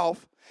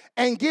themselves,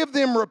 and give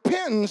them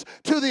repentance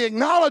to the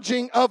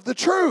acknowledging of the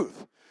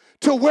truth,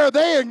 to where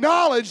they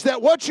acknowledge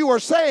that what you are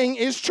saying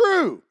is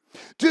true.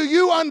 Do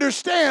you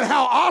understand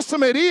how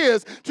awesome it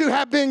is to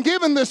have been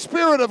given the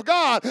Spirit of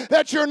God,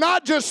 that you're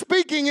not just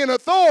speaking in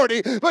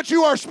authority, but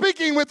you are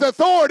speaking with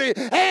authority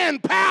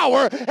and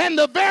power, and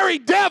the very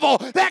devil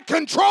that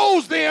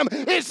controls them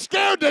is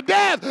scared to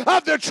death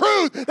of the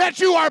truth that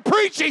you are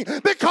preaching,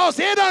 because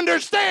it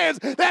understands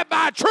that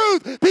by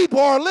truth people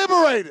are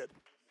liberated.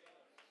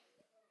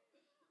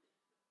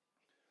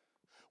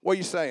 What are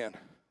you saying?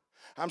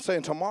 I'm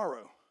saying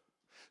tomorrow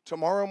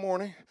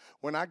morning,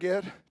 when I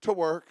get to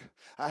work,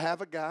 I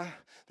have a guy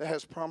that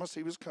has promised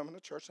he was coming to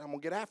church, and I'm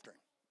going to get after him.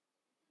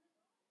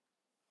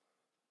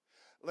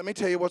 Let me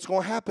tell you what's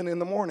going to happen in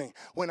the morning.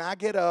 When I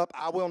get up,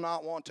 I will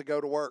not want to go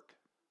to work.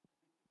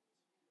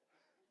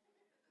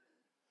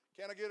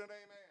 Can I get an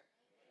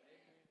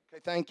amen?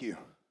 Okay, thank you.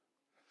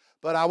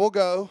 But I will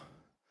go,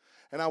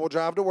 and I will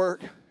drive to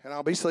work, and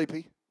I'll be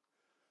sleepy.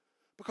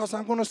 Because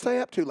I'm going to stay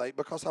up too late,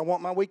 because I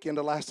want my weekend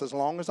to last as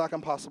long as I can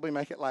possibly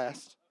make it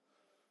last.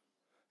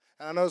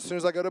 And I know as soon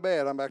as I go to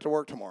bed, I'm back to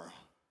work tomorrow.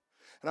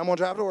 And I'm going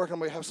to drive to work, and I'm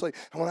going to have sleep.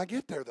 And when I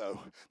get there, though,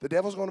 the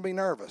devil's going to be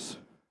nervous.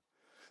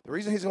 The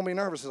reason he's going to be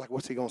nervous is like,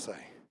 what's he going to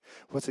say?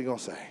 What's he going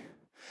to say?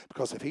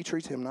 Because if he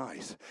treats him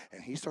nice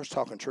and he starts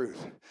talking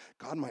truth,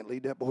 God might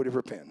lead that boy to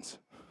repentance.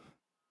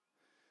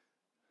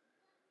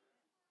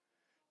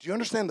 Do you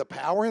understand the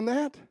power in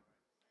that?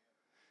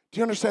 Do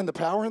you understand the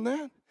power in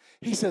that?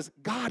 He says,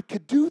 God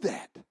could do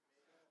that.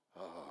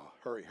 Oh,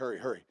 hurry.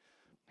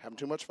 Having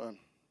too much fun.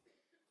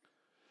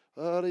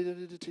 All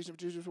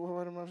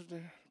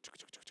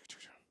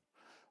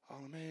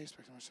amazed.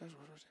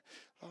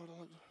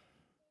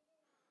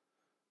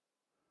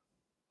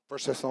 1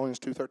 Thessalonians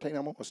 2:13,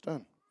 I'm almost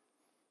done.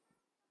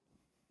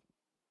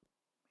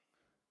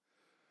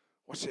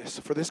 Watch this.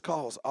 For this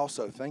cause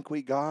also thank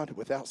we God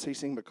without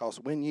ceasing, because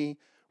when ye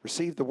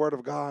received the word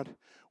of God,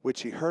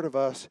 which ye heard of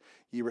us,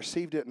 ye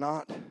received it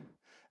not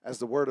as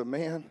the word of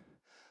man,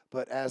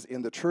 but as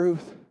in the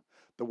truth,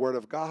 the word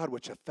of God,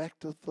 which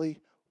effectively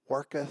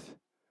worketh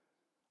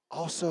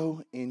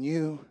also in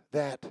you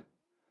that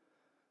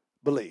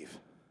believe.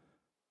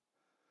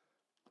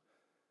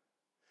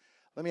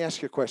 Let me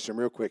ask you a question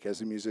real quick as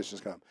the musicians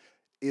come.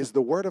 Is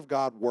the word of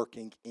God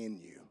working in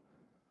you?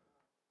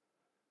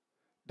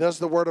 Does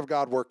the word of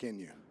God work in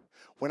you?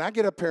 When I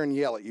get up here and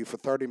yell at you for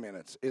 30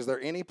 minutes, is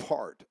there any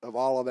part of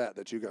all of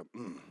that you go,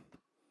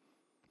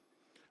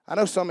 I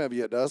know some of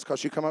you it does,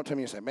 because you come up to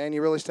me and say, man,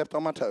 you really stepped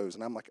on my toes.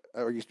 And I'm like,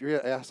 oh,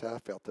 yes, I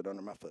felt it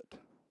under my foot.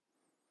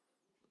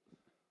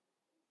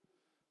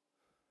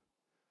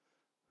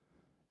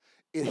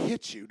 it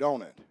hits you,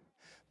 don't it?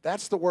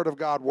 That's the Word of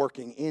God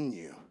working in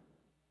you.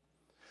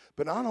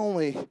 But not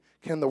only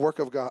can the Word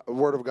of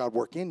God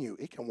work in you,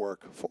 it can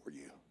work for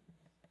you.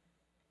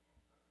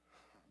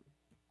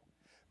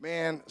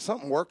 Man,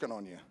 something working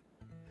on you.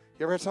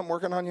 You ever had something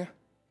working on you?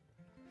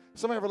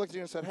 Somebody ever looked at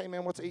you and said, hey,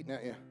 man, what's eating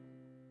at you?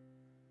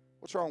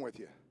 What's wrong with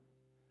you?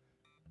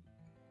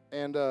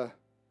 And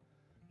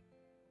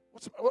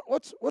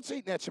what's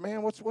eating at you,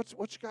 man? What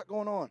you got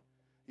going on?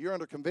 You're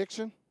under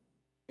conviction?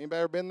 Anybody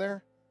ever been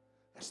there?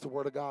 That's the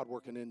Word of God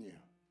working in you.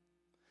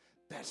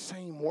 That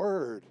same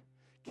word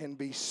can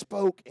be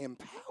spoke in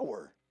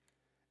power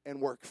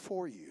and work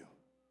for you.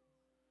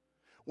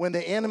 When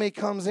the enemy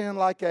comes in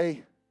like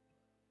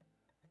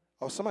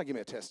somebody give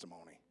me a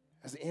testimony.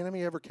 Has the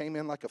enemy ever came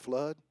in like a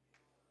flood?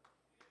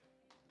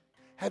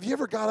 Have you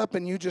ever got up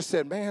and you just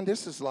said, man,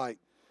 this is like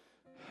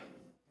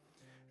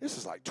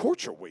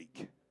torture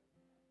week.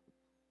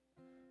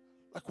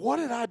 Like, what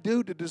did I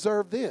do to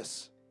deserve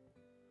this?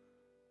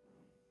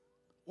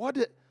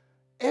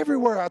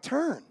 Everywhere I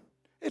turn,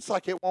 it's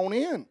like it won't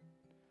end.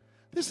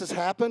 This has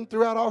happened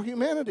throughout all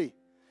humanity.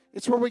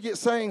 It's where we get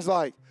sayings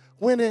like,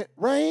 when it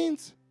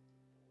rains,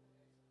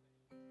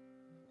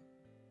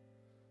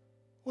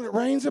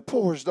 it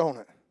pours, don't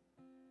it?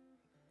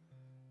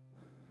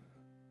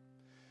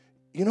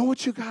 You know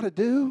what you got to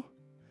do?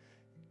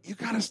 You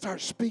got to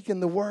start speaking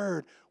the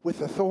word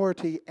with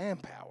authority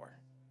and power.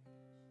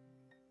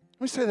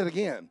 Let me say that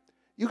again.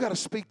 You got to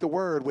speak the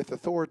word with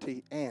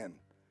authority and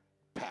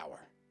power.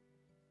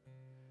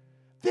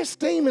 This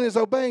demon is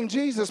obeying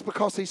Jesus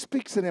because he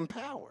speaks it in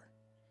power.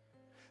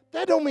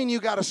 That don't mean you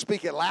got to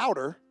speak it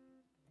louder.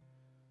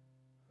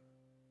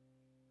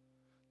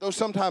 Though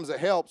sometimes it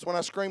helps. When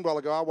I screamed a while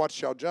ago, I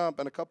watched y'all jump,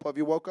 and a couple of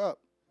you woke up.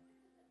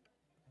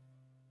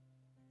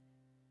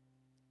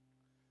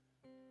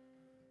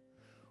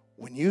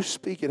 When you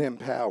speak it in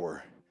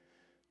power,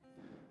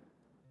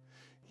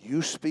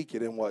 you speak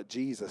it in what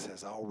Jesus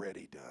has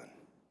already done.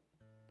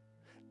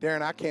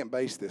 Darren, I can't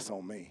base this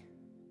on me.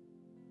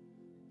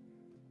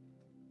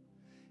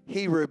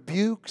 He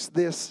rebukes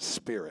this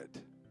spirit.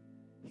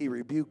 He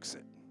rebukes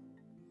it.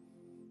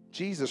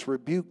 Jesus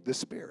rebuked the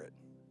spirit.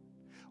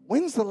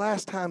 When's the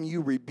last time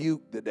you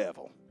rebuked the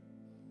devil?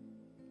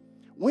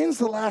 When's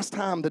the last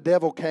time the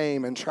devil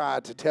came and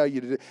tried to tell you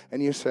to do,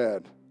 and you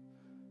said,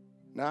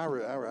 no, I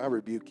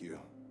rebuke you.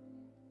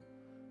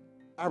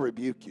 I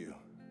rebuke you.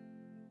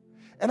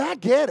 And I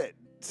get it,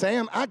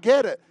 Sam. I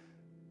get it.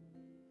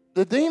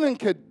 The demon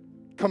could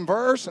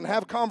converse and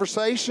have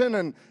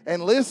conversation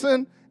and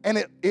listen,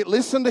 and it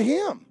listened to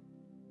him.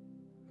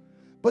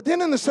 But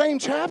then in the same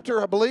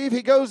chapter, I believe,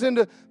 he goes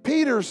into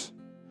Peter's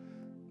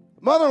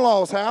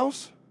mother-in-law's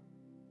house,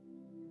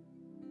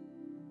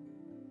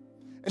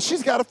 and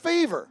she's got a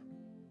fever.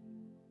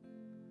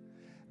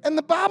 And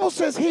the Bible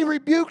says he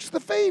rebukes the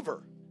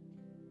fever.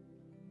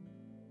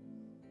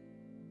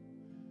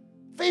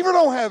 Fever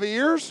don't have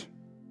ears.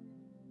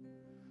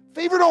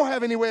 Fever don't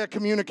have any way of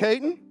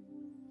communicating.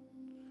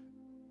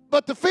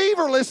 But the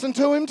fever listened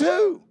to him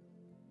too.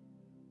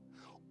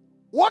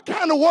 What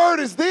kind of word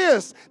is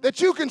this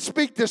that you can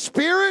speak to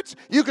spirits,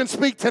 you can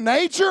speak to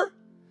nature,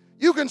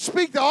 you can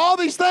speak to all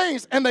these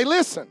things, and they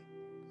listen?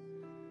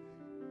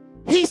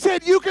 He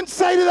said you can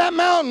say to that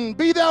mountain,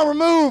 be thou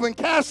removed and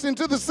cast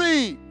into the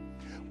sea.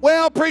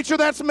 Well, preacher,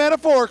 that's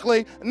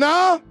metaphorically.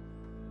 No,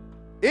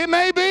 it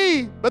may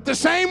be, but the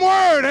same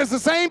word has the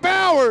same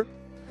power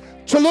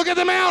to look at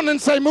the mountain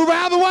and say, move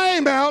out of the way,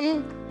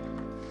 mountain.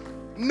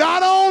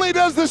 Not only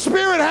does the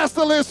spirit has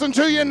to listen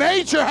to you,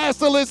 nature has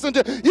to listen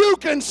to you. You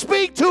can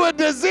speak to a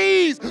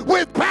disease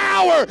with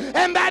power,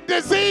 and that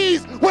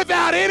disease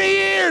without any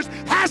ears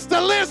has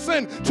to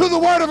listen to the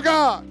word of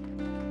God.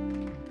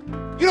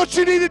 You know what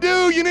you need to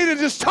do? You need to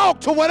just talk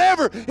to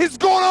whatever is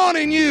going on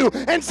in you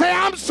and say,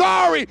 I'm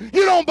sorry,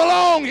 you don't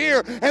belong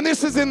here. And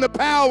this is in the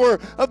power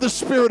of the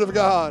Spirit of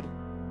God.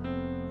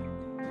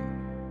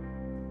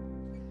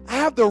 I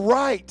have the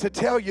right to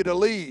tell you to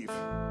leave.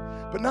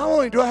 But not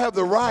only do I have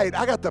the right,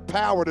 I got the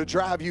power to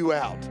drive you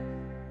out.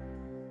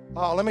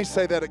 Oh, let me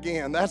say that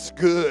again. That's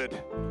good.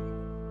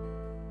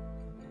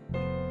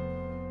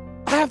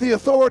 I have the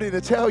authority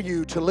to tell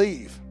you to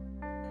leave.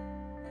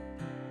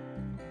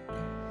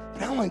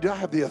 Not only do I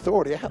have the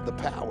authority, I have the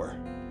power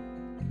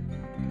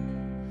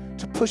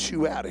to push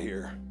you out of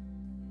here.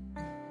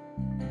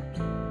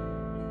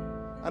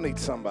 I need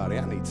somebody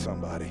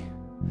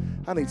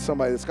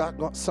that's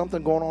got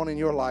something going on in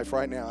your life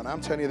right now. And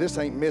I'm telling you, this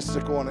ain't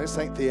mystical and this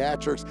ain't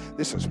theatrics.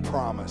 This is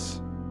promise.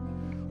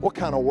 What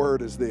kind of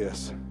word is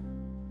this?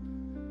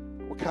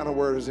 What kind of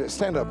word is it?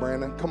 Stand up,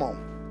 Brandon. Come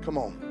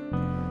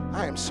on.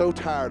 I am so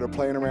tired of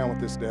playing around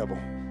with this devil.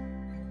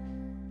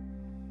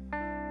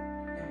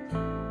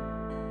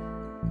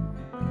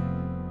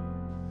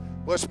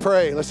 Let's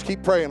pray. Let's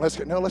keep praying.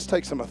 Let's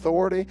take some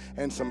authority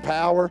and some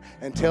power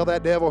and tell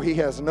that devil he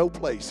has no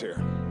place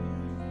here.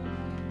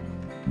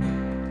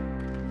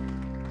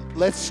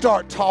 Let's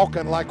start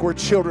talking like we're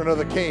children of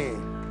the King.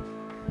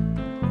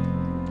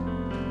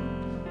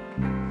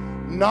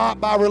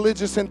 Not by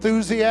religious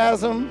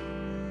enthusiasm,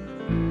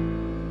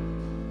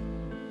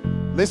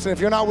 Listen, if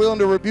you're not willing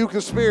to rebuke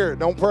the spirit,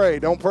 don't pray.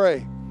 Don't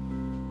pray.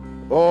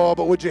 Oh,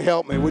 but would you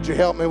help me? Would you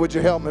help me? Would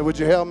you help me? Would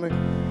you help me?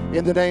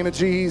 In the name of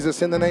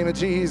Jesus, in the name of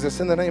Jesus,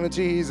 in the name of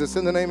Jesus,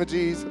 in the name of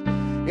Jesus,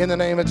 in the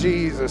name of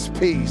Jesus,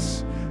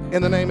 peace.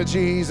 In the name of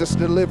Jesus,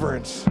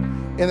 deliverance.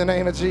 In the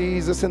name of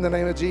Jesus, in the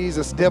name of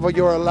Jesus. Devil,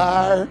 you're a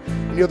liar,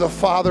 and you're the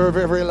father of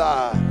every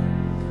lie.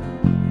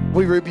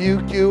 We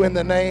rebuke you in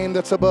the name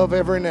that's above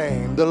every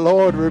name. The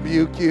Lord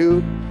rebuke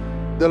you.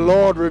 The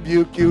Lord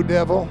rebuke you,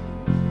 devil.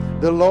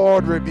 The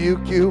Lord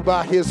rebuke you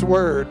by His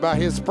word, by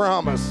His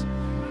promise.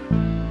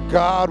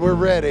 God, we're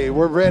ready.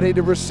 We're ready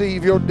to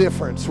receive your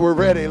difference. We're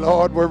ready,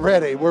 Lord. We're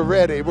ready. We're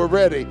ready. We're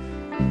ready.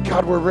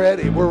 God, we're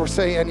ready. We're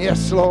saying,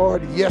 yes,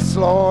 Lord. Yes,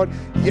 Lord.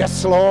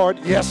 Yes, Lord.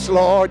 Yes,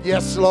 Lord.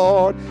 Yes,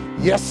 Lord.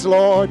 Yes,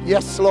 Lord.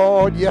 Yes,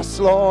 Lord. Yes,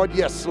 Lord.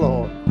 Yes,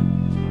 Lord.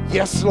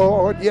 Yes,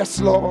 Lord.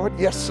 Yes, Lord.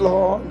 Yes,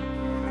 Lord.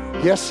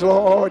 Yes,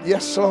 Lord.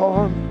 Yes,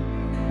 Lord.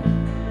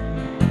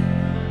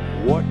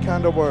 What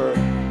kind of word?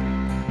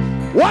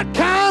 What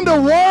kind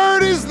of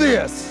word is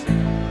this?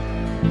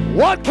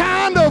 What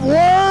kind of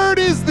word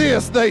is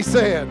this, they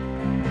said.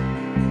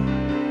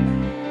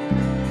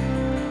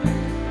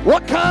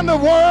 What kind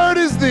of word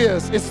is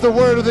this? It's the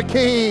word of the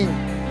King.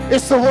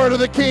 It's the word of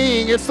the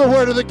King. It's the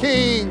word of the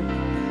King.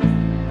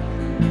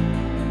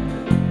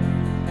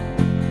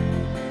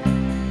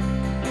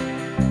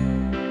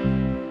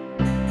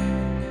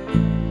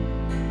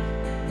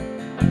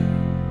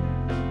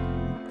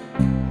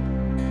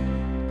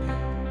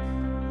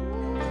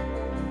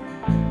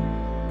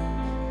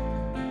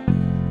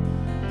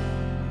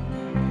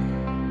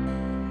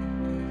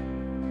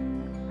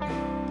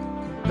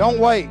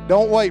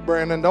 Don't wait,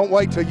 Brandon. Don't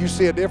wait till you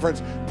see a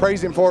difference.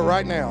 Praise Him for it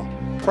right now.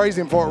 Praise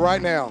Him for it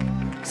right now.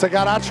 Say,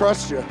 God, I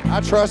trust you. I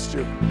trust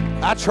you.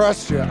 I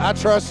trust you. I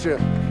trust you.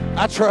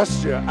 I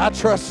trust you. I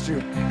trust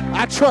you.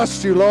 I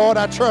trust you, Lord.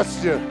 I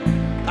trust you.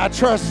 I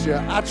trust you.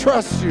 I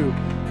trust you.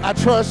 I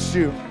trust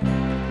you.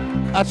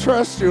 I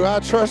trust you. I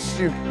trust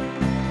you.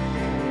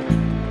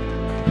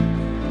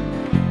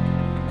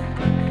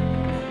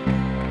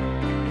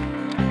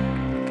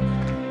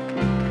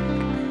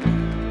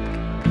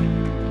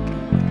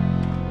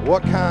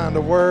 What kind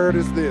of word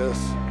is this?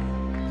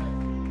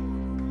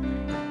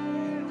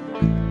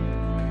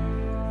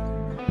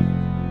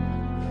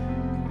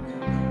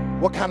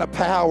 What kind of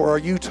power are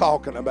you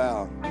talking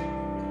about?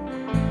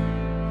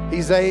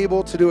 He's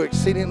able to do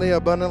exceedingly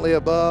abundantly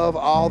above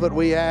all that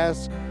we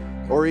ask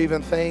or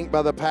even think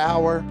by the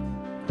power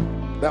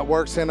that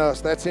works in us.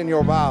 That's in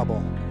your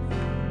Bible.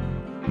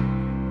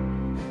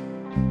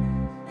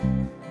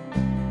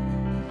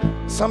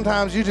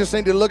 Sometimes you just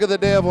need to look at the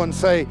devil and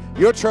say,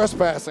 you're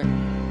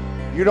trespassing.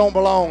 You don't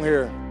belong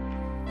here.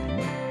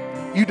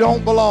 You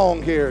don't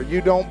belong here.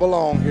 You don't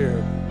belong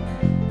here.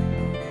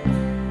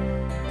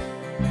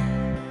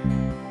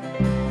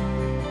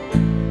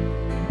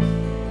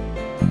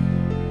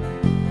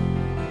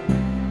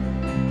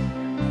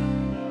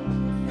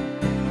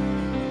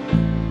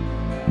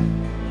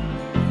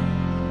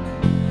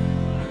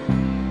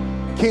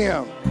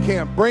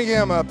 Kim, bring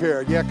him up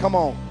here. Yeah, come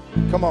on.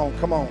 Come on,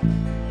 come on.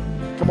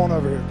 Come on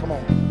over here. Come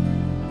on.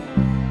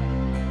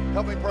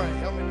 Help me pray.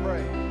 Help me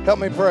pray. Help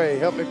me pray.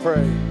 Help me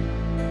pray.